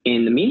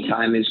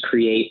meantime is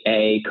create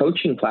a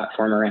coaching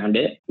platform around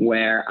it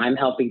where I'm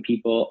helping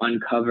people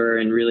uncover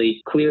and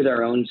really clear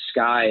their own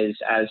skies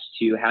as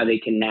to how they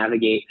can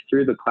navigate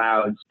through the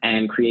clouds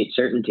and create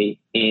certainty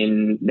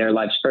in their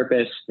life's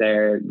purpose,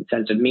 their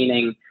sense of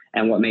meaning,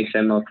 and what makes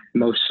them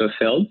most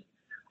fulfilled.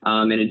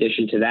 In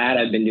addition to that,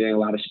 I've been doing a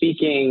lot of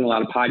speaking, a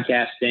lot of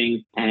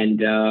podcasting,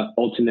 and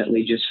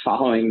ultimately just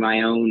following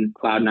my own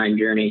Cloud9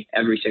 journey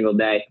every single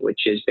day,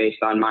 which is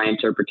based on my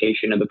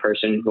interpretation of the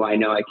person who I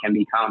know I can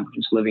become,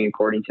 just living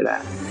according to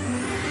that.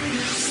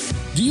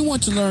 Do you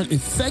want to learn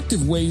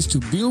effective ways to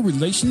build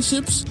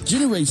relationships,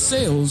 generate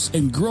sales,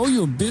 and grow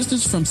your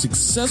business from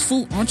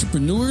successful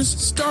entrepreneurs,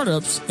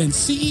 startups, and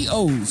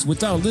CEOs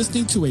without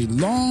listening to a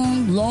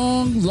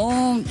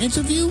long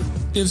interview?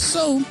 If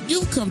so,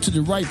 you've come to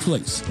the right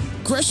place.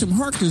 Gresham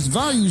Harkless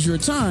values your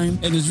time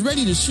and is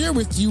ready to share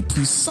with you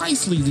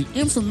precisely the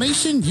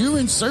information you're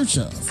in search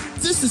of.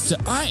 This is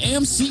the I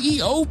Am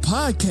CEO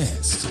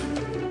podcast.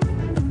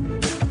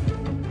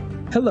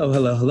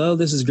 Hello.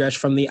 This is Gresh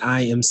from the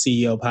I Am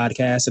CEO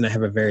podcast, and I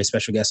have a very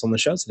special guest on the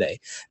show today.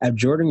 I have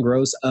Jordan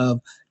Gross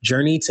of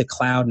Journey to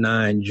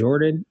Cloud9.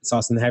 Jordan, it's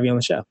awesome to have you on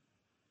the show.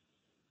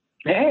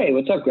 Hey,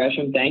 what's up,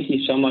 Gresham? Thank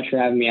you so much for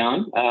having me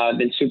on. I've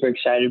been super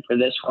excited for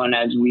this one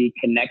as we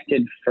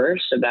connected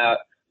first about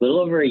a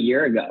little over a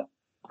year ago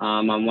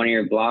on one of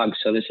your blogs.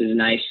 So this is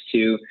nice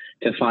to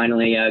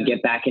finally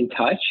get back in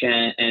touch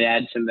and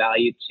add some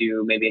value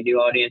to maybe a new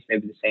audience,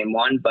 maybe the same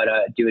one, but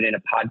do it in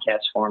a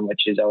podcast form,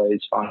 which is always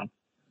fun.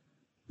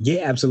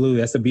 Yeah, absolutely.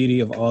 That's the beauty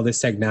of all this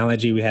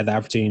technology. We had the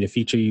opportunity to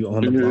feature you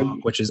on the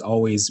blog, which is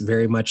always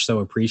very much so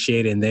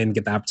appreciated, and then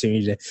get the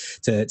opportunity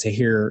to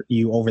hear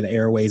you over the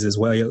airways as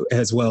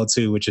well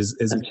too, which is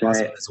awesome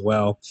right. As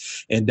well.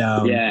 And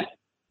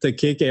to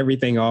kick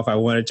everything off, I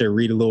wanted to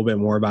read a little bit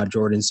more about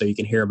Jordan so you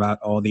can hear about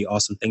all the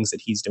awesome things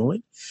that he's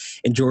doing.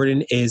 And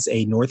Jordan is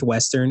a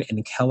Northwestern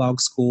and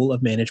Kellogg School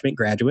of Management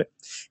graduate,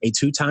 a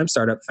 2-time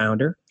startup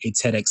founder, a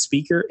TEDx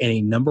speaker, and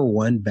a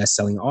 #1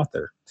 best-selling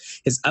author.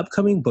 His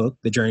upcoming book,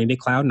 The Journey to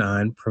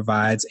Cloud9,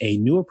 provides a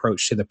new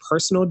approach to the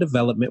personal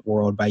development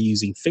world by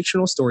using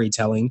fictional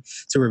storytelling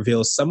to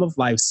reveal some of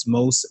life's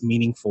most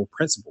meaningful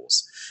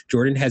principles.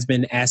 Jordan has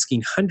been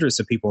asking hundreds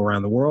of people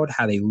around the world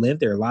how they live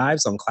their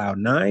lives on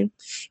Cloud9, and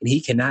he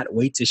cannot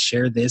wait to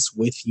share this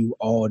with you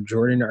all.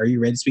 Jordan, are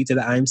you ready to speak to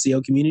the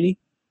IMCO community?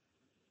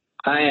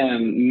 I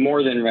am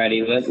more than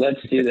ready.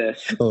 Let's do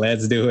this.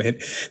 Let's do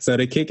it. So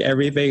to kick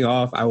everything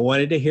off, I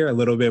wanted to hear a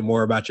little bit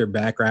more about your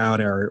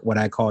background, or what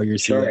I call your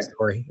CEO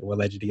story. What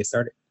led you to get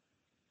started?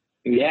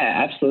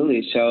 Yeah,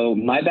 absolutely. So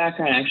my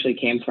background actually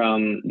came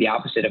from the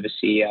opposite of a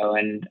CEO.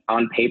 And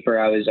on paper,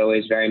 I was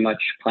always very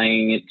much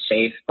playing it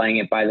safe, playing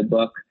it by the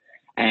book.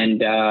 And,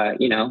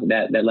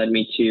 that led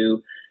me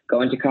to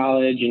go into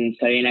college and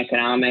studying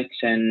economics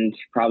and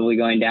probably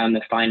going down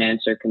the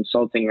finance or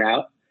consulting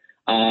route.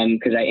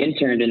 Because I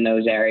interned in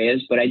those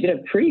areas, but I did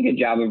a pretty good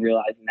job of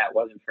realizing that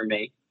wasn't for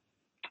me.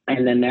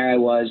 And then there I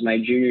was, my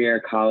junior year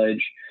of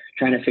college,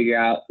 trying to figure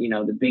out,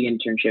 the big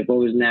internship, what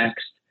was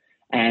next.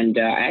 And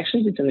I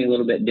actually did something a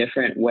little bit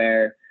different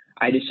where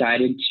I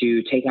decided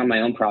to take on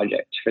my own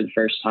project for the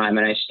first time.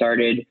 And I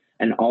started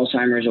an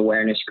Alzheimer's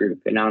awareness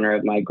group in honor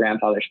of my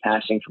grandfather's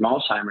passing from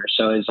Alzheimer's.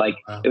 So it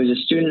was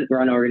a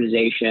student-run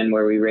organization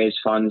where we raised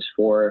funds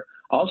for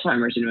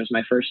Alzheimer's, and it was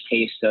my first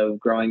taste of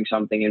growing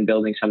something and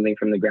building something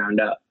from the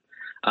ground up.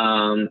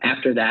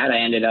 After that, I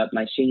ended up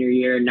my senior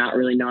year not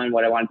really knowing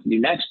what I wanted to do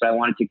next, but I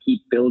wanted to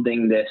keep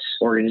building this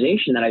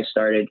organization that I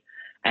started,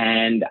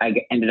 and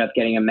I ended up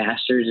getting a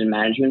master's in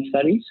management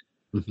studies.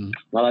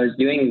 While I was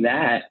doing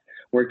that,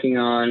 working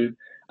on,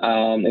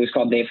 it was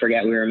called They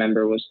Forget We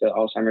Remember, was the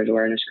Alzheimer's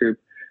awareness group.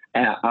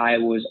 I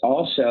was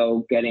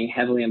also getting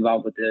heavily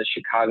involved with the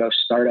Chicago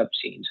startup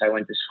scene. So I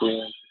went to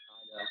school in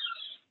Chicago,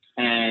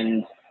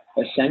 and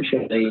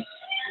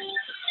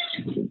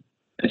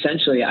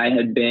essentially I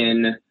had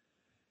been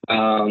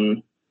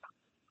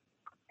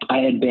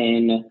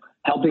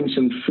helping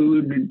some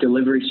food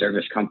delivery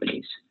service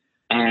companies,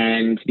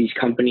 and these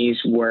companies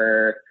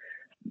were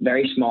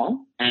very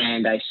small,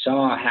 and I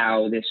saw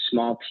how this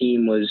small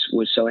team was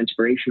so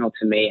inspirational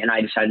to me, and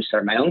I decided to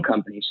start my own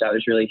company. So that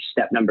was really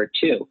step number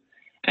 2.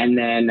 And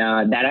then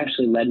that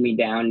actually led me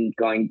down,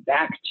 going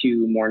back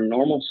to more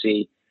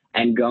normalcy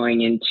and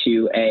going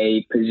into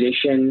a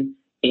position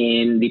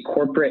in the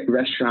corporate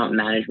restaurant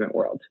management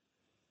world.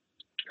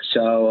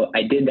 So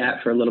I did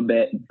that for a little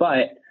bit,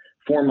 but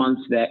 4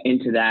 months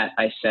into that,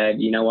 I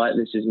said, you know what,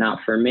 this is not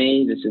for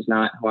me. This is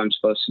not who I'm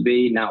supposed to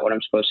be, not what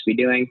I'm supposed to be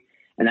doing.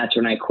 And that's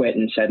when I quit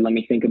and said, let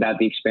me think about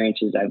the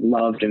experiences I've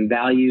loved and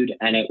valued.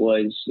 And it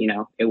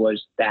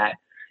was that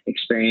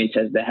experience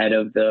as the head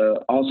of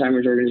the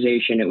Alzheimer's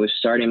organization. It was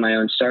starting my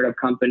own startup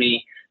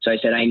company. So I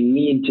said, I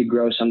need to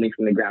grow something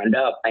from the ground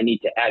up. I need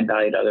to add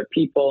value to other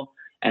people.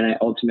 And I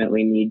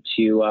ultimately need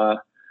to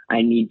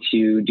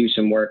do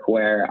some work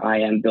where I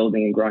am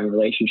building and growing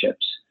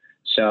relationships.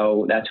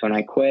 So that's when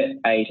I quit.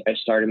 I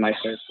started my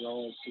first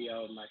role as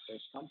CEO of my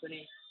first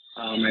company.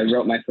 I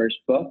wrote my first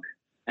book,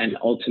 and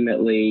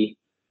ultimately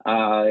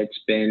It's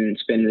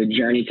been the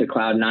journey to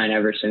Cloud9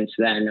 ever since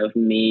then, of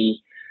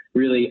me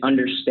really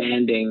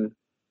understanding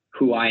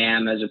who I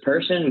am as a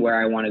person,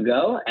 where I want to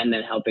go, and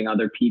then helping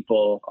other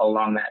people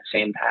along that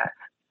same path.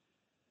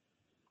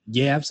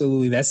 Yeah,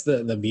 absolutely. That's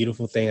the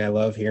beautiful thing I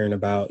love hearing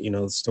about,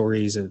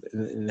 stories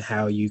and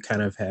how you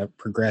kind of have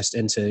progressed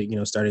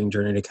into, starting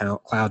Journey to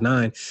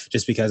Cloud9,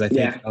 just because I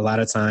think a lot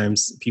of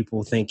times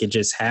people think it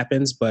just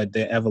happens, but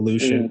the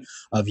evolution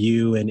of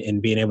you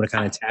and being able to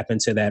kind of tap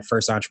into that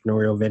first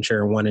entrepreneurial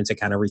venture and wanting to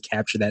kind of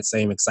recapture that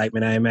same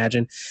excitement, I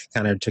imagine,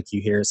 kind of took you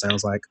here, it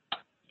sounds like.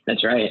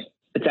 That's right.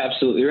 That's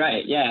absolutely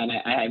right. Yeah. And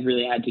I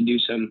really had to do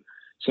some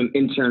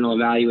internal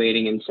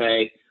evaluating and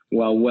say,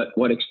 well,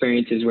 what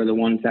experiences were the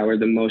ones that were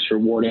the most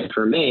rewarding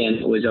for me? And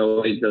it was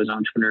always those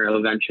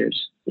entrepreneurial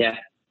ventures. Yeah.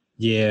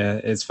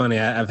 Yeah, it's funny.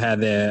 I've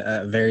had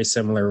a very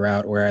similar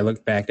route where I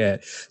look back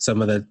at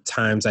some of the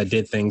times I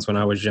did things when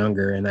I was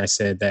younger, and I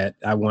said that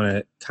I want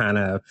to kind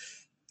of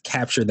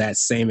capture that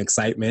same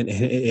excitement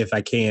if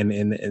I can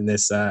in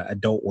this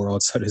adult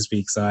world, so to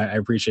speak. So I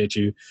appreciate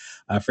you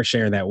for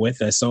sharing that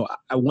with us. So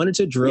I wanted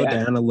to drill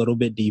down a little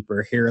bit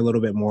deeper, hear a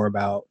little bit more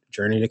about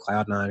Journey to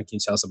Cloud9. Can you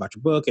tell us about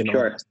your book and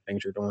all the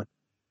things you're doing?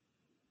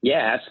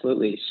 Yeah,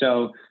 absolutely.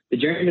 So the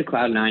Journey to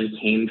Cloud9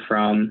 came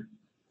from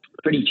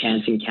a pretty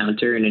chance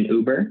encounter in an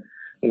Uber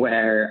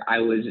where I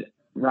was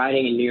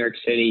riding in New York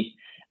City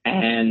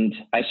and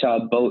I saw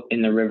a boat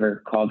in the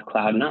river called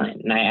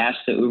Cloud9. And I asked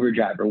the Uber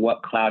driver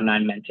what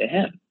Cloud9 meant to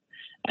him.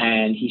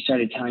 And he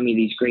started telling me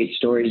these great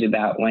stories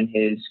about when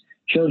his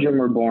children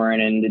were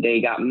born and the day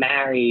he got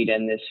married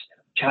and this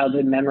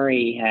childhood memory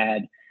he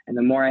had. And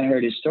the more I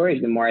heard his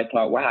stories, the more I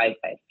thought, wow, I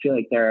feel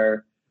like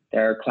there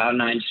are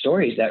Cloud9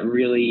 stories that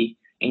really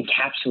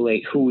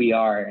encapsulate who we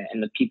are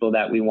and the people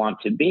that we want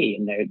to be.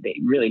 And they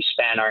really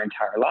span our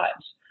entire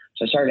lives.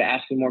 So I started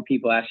asking more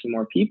people,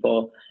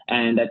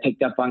 and I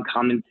picked up on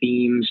common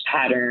themes,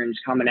 patterns,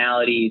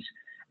 commonalities,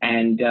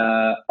 and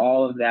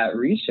all of that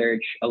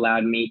research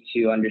allowed me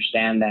to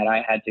understand that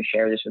I had to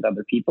share this with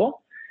other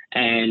people.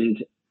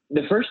 And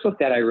the first book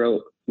that I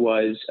wrote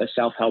was a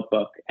self-help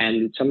book.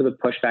 And some of the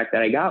pushback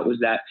that I got was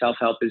that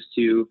self-help is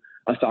too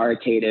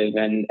authoritative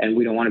and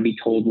we don't want to be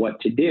told what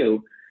to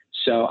do.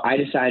 So I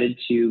decided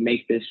to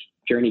make this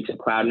Journey to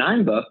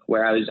Cloud9 book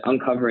where I was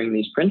uncovering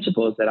these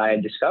principles that I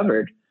had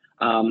discovered.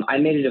 I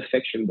made it a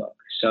fiction book.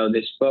 So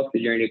this book,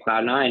 The Journey to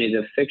Cloud9, is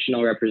a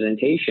fictional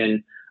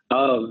representation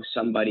of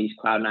somebody's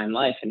Cloud9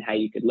 life and how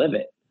you could live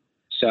it.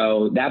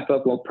 So that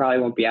book probably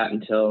won't be out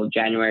until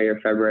January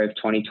or February of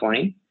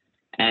 2020.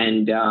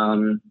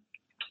 And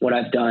what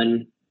I've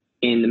done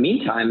in the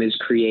meantime is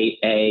create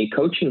a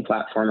coaching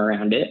platform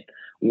around it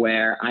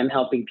where I'm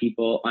helping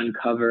people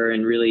uncover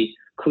and really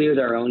clear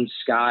their own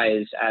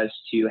skies as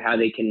to how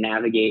they can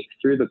navigate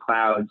through the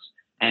clouds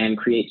and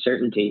create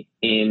certainty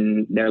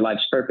in their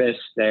life's purpose,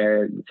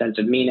 their sense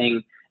of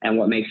meaning, and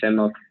what makes them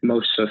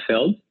most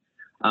fulfilled.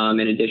 In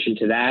addition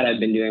to that,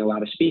 I've been doing a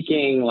lot of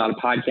speaking, a lot of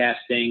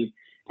podcasting,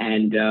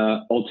 and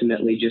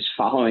ultimately just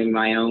following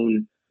my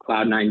own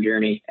Cloud9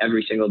 journey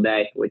every single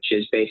day, which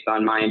is based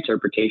on my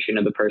interpretation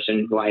of the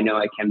person who I know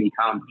I can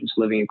become, just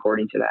living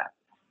according to that.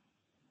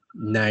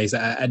 Nice.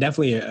 I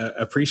definitely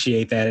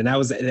appreciate that. And I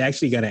was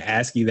actually going to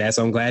ask you that.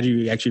 So I'm glad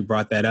you actually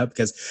brought that up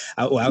because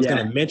I was going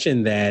to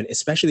mention that,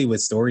 especially with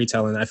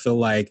storytelling, I feel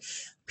like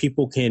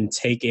people can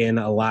take in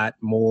a lot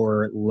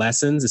more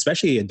lessons,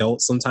 especially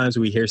adults. Sometimes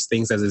we hear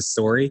things as a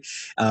story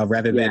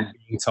rather than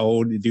being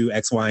told to do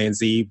X, Y, and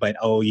Z. But,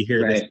 you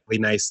hear this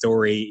really nice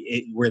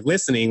story. We're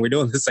listening. We're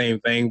doing the same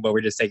thing, but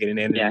we're just taking it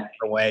in a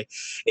different way.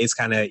 It's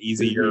kind of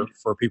easier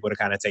for people to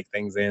kind of take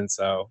things in.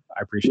 So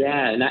I appreciate it.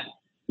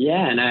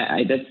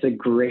 And that's a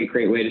great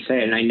way to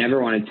say it. And I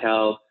never want to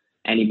tell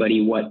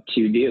anybody what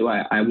to do.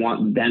 I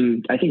want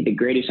them, I think the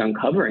greatest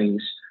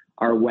uncoverings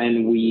are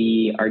when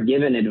we are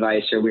given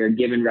advice or we are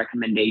given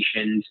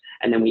recommendations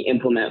and then we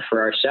implement for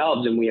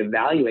ourselves and we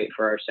evaluate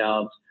for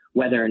ourselves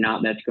whether or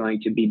not that's going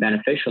to be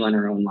beneficial in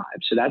our own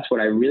lives. So that's what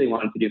I really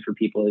wanted to do for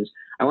people is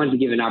I wanted to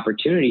give an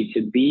opportunity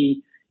to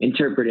be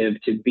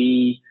interpretive, to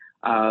be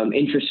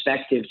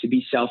introspective, to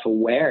be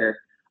self-aware,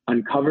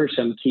 uncover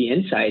some key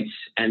insights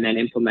and then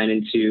implement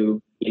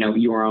into,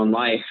 your own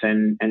life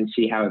and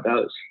see how it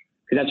goes.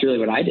 Because that's really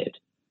what I did.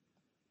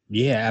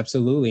 Yeah,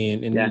 absolutely.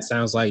 And it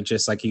sounds like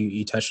just like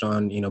you touched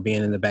on,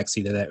 being in the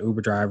backseat of that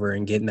Uber driver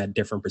and getting that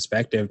different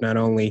perspective. Not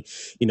only,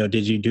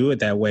 did you do it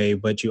that way,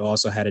 but you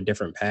also had a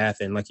different path.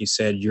 And like you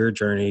said, your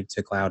journey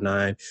to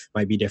Cloud9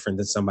 might be different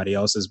than somebody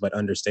else's, but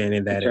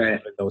understanding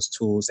that those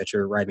tools that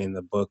you're writing in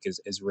the book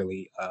is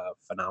really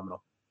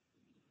phenomenal.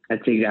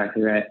 That's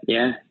exactly right.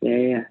 Yeah.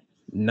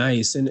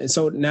 Nice. And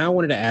so now I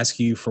wanted to ask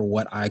you for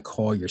what I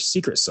call your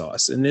secret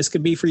sauce. And this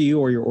could be for you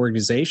or your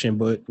organization,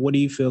 but what do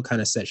you feel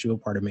kind of sets you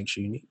apart and makes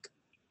you unique?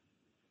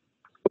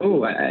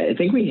 Oh, I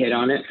think we hit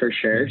on it for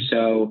sure.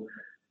 So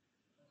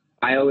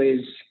I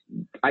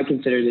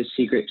consider this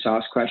secret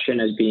sauce question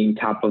as being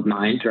top of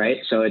mind, right?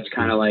 So it's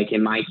kind of like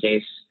in my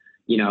case,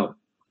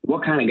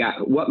 what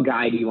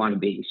guy do you want to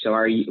be?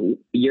 So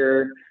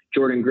you're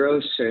Jordan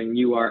Gross and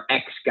you are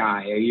X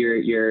guy, or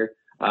you're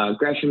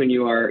Gresham, and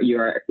you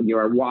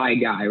are why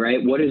guy,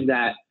 right? What is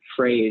that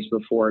phrase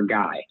before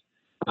guy?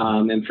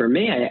 And for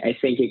me, I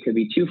think it could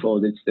be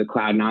twofold. It's the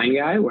Cloud9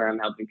 guy, where I'm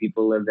helping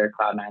people live their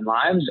Cloud9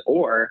 lives,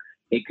 or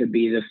it could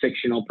be the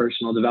fictional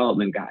personal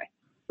development guy,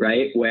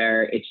 right?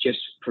 Where it just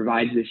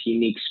provides this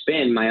unique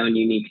spin, my own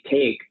unique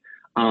take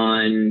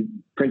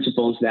on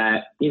principles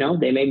that,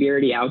 they may be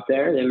already out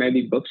there. There may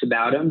be books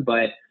about them,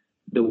 but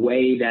the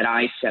way that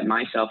I set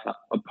myself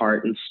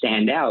apart and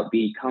stand out,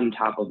 become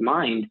top of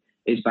mind,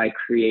 is by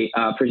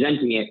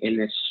presenting it in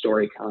this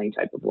storytelling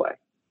type of way.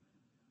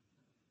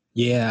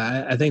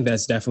 Yeah, I think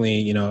that's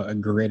definitely, a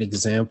great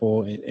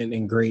example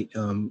and great,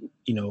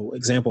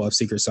 example of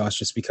secret sauce,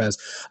 just because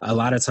a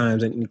lot of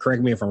times, and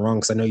correct me if I'm wrong,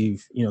 because I know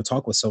you've,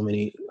 talked with so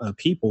many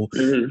people,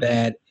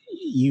 that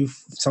you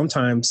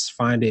sometimes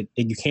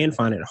you can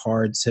find it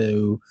hard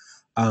to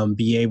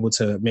be able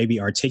to maybe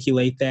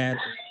articulate that, or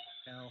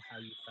tell how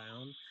you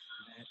found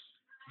that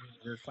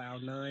your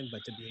Cloud9,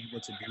 but to be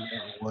able to do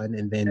that, one,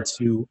 and then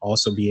two,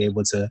 also be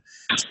able to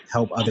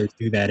help others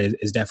do that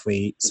is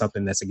definitely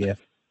something that's a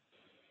gift.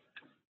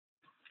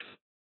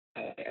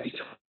 I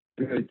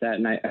agree with that,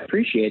 and I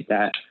appreciate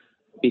that,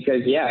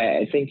 because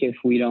I think if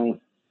we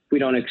don't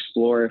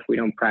explore, if we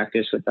don't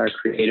practice with our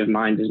creative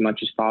minds as much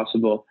as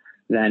possible,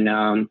 then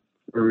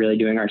we're really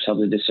doing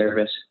ourselves a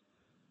disservice.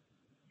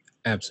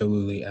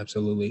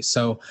 Absolutely.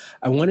 So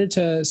I wanted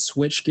to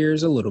switch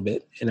gears a little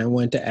bit, and I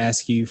wanted to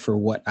ask you for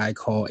what I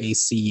call a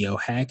CEO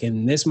hack.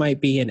 And this might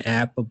be an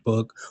app, a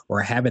book, or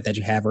a habit that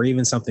you have, or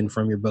even something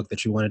from your book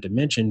that you wanted to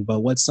mention,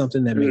 but what's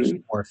something that makes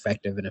you more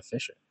effective and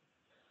efficient?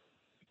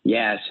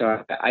 Yeah,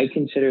 so I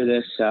consider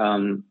this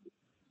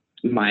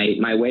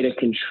my way to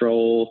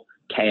control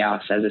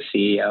chaos as a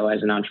CEO,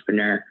 as an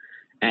entrepreneur.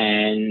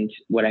 And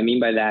what I mean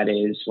by that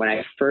is, when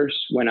I first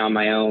went on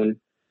my own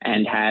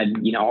and had,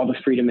 all the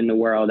freedom in the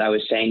world, I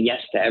was saying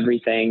yes to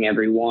everything,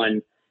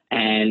 everyone,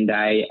 and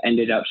I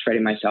ended up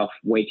spreading myself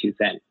way too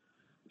thin.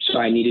 So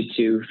I needed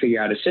to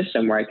figure out a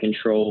system where I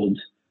controlled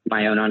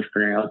my own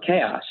entrepreneurial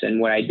chaos.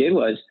 And what I did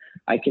was,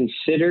 I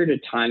considered a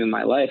time in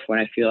my life when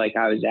I feel like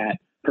I was at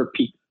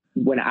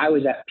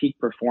peak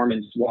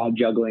performance while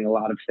juggling a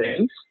lot of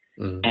things.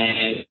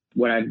 And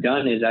what I've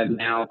done is I've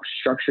now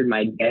structured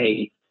my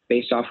day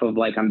based off of,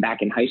 like, I'm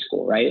back in high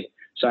school, right?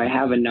 So I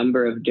have a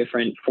number of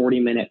different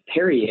 40-minute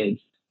periods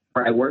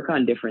where I work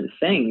on different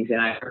things, and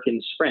I work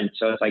in sprints.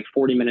 So it's like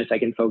 40 minutes I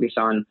can focus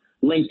on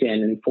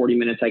LinkedIn, and 40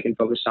 minutes I can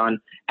focus on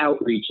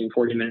outreach, and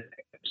 40 minutes I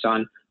can focus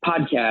on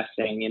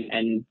podcasting,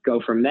 and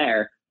go from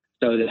there,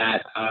 so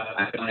that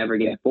I don't ever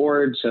get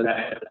bored, so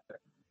that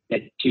I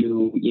get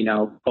to,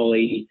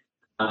 fully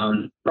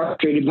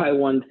frustrated by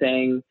one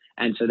thing.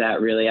 And so that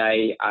really,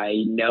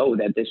 I know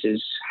that this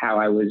is how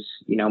I was,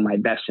 my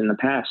best in the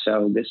past.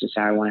 So this is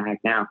how I want to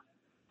act now.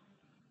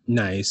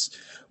 Nice.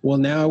 Well,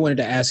 now I wanted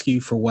to ask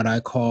you for what I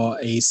call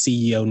a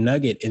CEO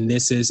nugget. And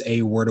this is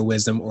a word of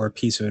wisdom or a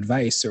piece of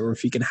advice. Or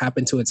if you can hop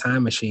into a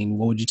time machine,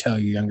 what would you tell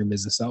your younger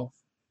business self?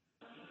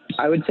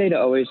 I would say to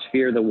always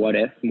fear the what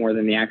if more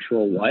than the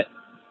actual what.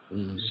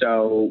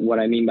 So what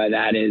I mean by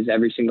that is,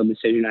 every single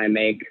decision I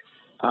make,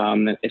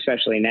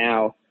 especially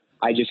now,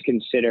 I just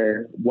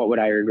consider, what would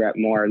I regret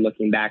more,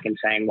 looking back and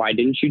saying, why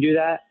didn't you do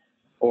that?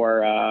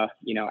 Or,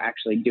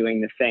 actually doing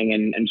the thing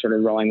and sort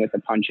of rolling with the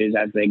punches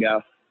as they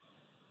go.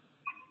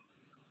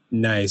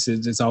 Nice.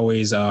 It's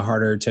always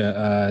harder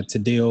to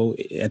deal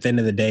at the end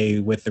of the day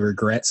with the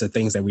regrets of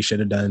things that we should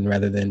have done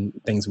rather than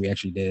things we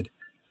actually did.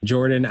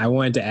 Jordan, I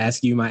wanted to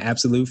ask you my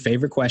absolute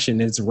favorite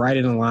question. It's right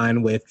in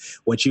line with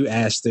what you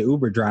asked the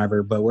Uber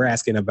driver, but we're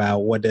asking about,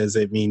 what does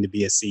it mean to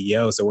be a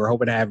CEO? So we're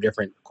hoping to have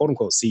different quote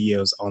unquote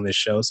CEOs on this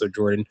show. So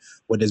Jordan,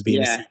 what does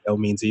being a CEO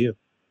mean to you?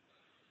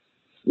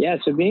 Yeah.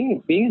 So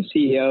being a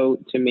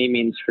CEO to me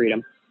means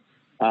freedom.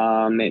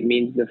 It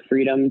means the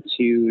freedom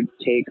to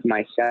take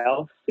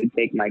myself, to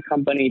take my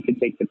company, to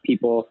take the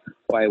people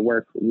who I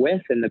work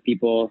with, and the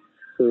people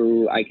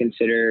who I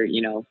consider,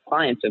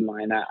 clients of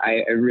mine.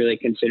 I really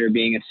consider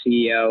being a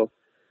CEO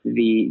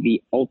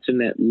the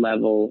ultimate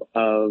level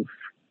of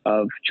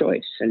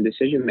choice and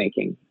decision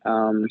making.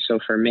 So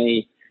for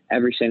me,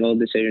 every single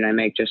decision I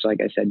make, just like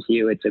I said to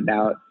you, it's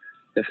about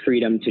the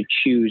freedom to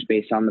choose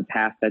based on the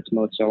path that's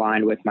most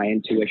aligned with my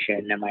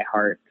intuition and my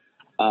heart,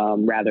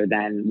 rather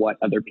than what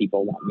other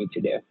people want me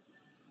to do.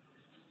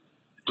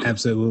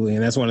 Absolutely.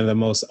 And that's one of the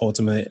most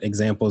ultimate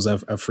examples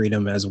of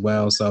freedom as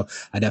well. So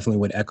I definitely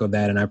would echo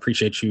that. And I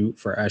appreciate you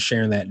for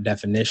sharing that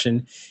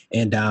definition.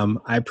 And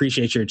I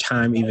appreciate your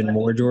time even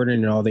more,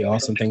 Jordan, and all the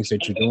awesome things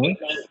that you're doing.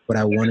 What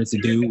I wanted to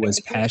do was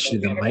pass you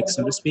the mic,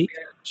 so to speak,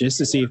 just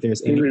to see if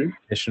there's any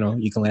additional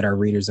you can let our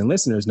readers and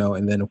listeners know.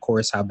 And then, of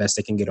course, how best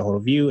they can get a hold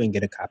of you and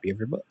get a copy of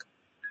your book.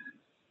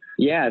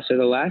 Yeah. So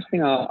the last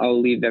thing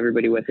I'll leave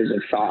everybody with is a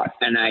thought.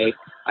 And I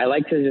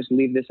like to just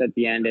leave this at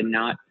the end and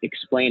not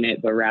explain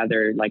it, but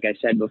rather, like I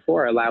said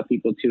before, allow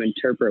people to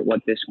interpret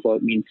what this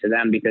quote means to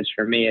them. Because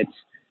for me, it's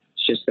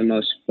just the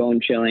most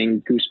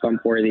bone-chilling,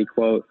 goosebump-worthy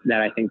quote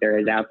that I think there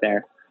is out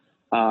there.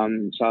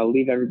 So I'll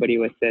leave everybody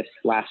with this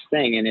last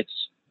thing. And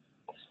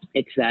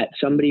it's that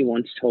somebody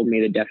once told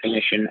me the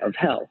definition of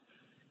hell.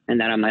 and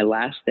that on my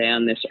last day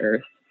on this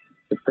earth,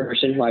 the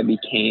person who I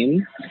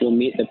became will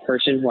meet the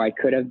person who I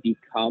could have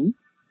become,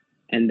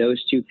 and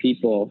those two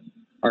people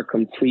are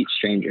complete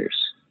strangers.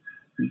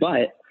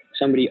 But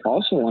somebody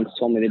also once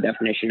told me the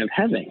definition of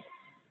heaven,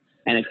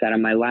 and it's that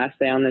on my last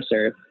day on this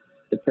earth,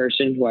 the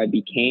person who I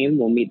became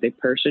will meet the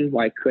person who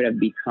I could have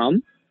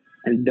become,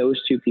 and those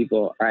two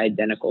people are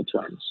identical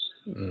twins.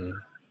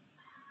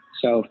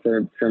 So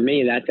for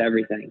me, that's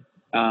everything.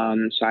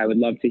 So I would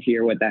love to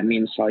hear what that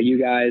means to all you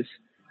guys.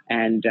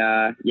 And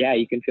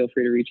you can feel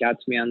free to reach out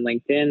to me on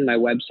LinkedIn. My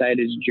website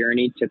is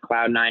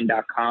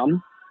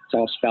journeytocloud9.com. It's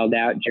all spelled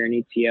out,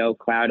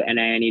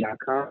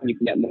 journeytocloud9.com. You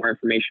can get more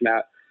information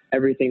about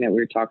everything that we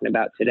were talking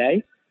about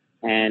today.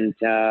 And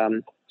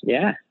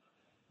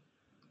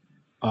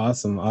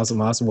Awesome.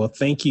 Well,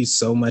 thank you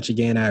so much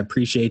again. I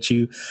appreciate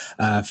you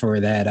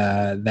for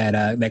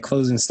that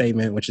closing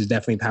statement, which is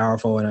definitely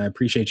powerful. And I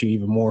appreciate you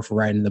even more for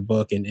writing the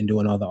book and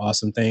doing all the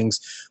awesome things.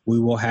 We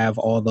will have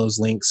all those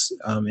links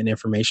and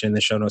information in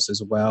the show notes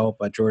as well.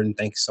 But Jordan,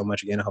 thank you so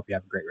much again. I hope you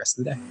have a great rest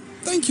of the day.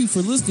 Thank you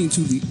for listening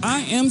to the I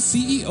Am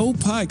CEO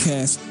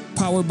podcast,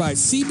 powered by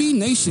CB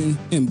Nation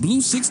and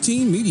Blue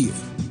 16 Media.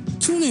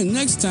 Tune in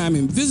next time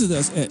and visit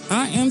us at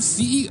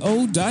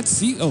imceo.co.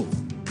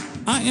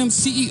 I Am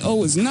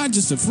CEO is not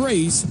just a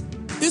phrase,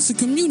 it's a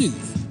community.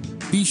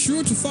 Be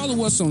sure to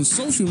follow us on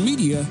social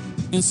media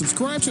and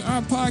subscribe to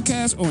our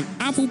podcast on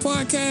Apple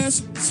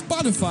Podcasts,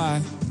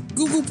 Spotify,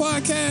 Google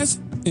Podcasts,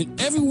 and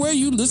everywhere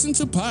you listen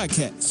to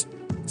podcasts.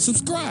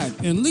 Subscribe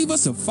and leave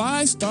us a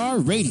 5-star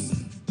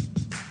rating.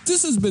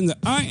 This has been the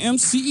I Am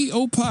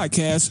CEO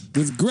podcast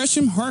with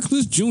Gresham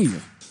Harkless Jr.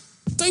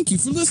 Thank you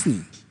for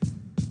listening.